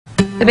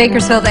The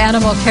Bakersfield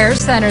Animal Care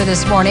Center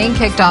this morning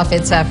kicked off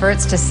its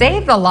efforts to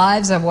save the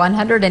lives of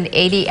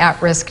 180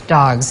 at-risk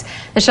dogs.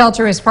 The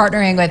shelter is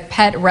partnering with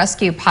pet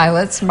rescue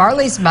pilots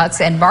Marley's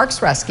Mutts and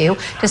Mark's Rescue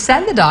to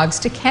send the dogs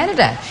to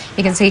Canada.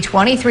 You can see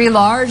 23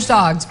 large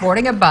dogs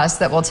boarding a bus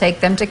that will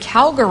take them to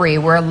Calgary,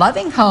 where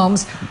loving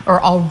homes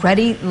are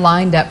already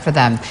lined up for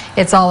them.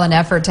 It's all an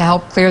effort to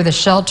help clear the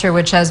shelter,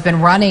 which has been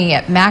running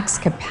at max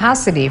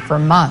capacity for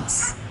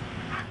months.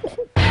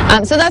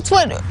 So that's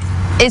what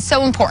is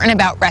so important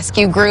about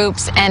rescue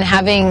groups and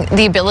having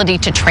the ability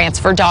to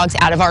transfer dogs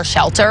out of our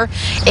shelter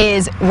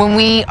is when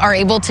we are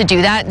able to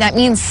do that, that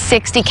means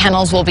 60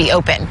 kennels will be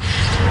open.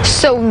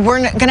 So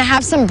we're going to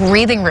have some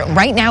breathing room.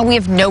 Right now we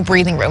have no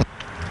breathing room.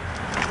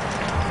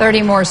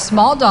 30 more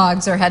small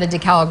dogs are headed to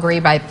Calgary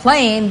by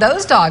plane.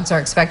 Those dogs are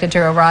expected to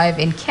arrive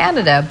in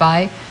Canada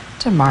by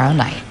tomorrow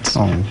night.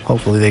 Oh,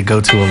 hopefully they go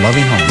to a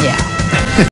loving home. Yeah.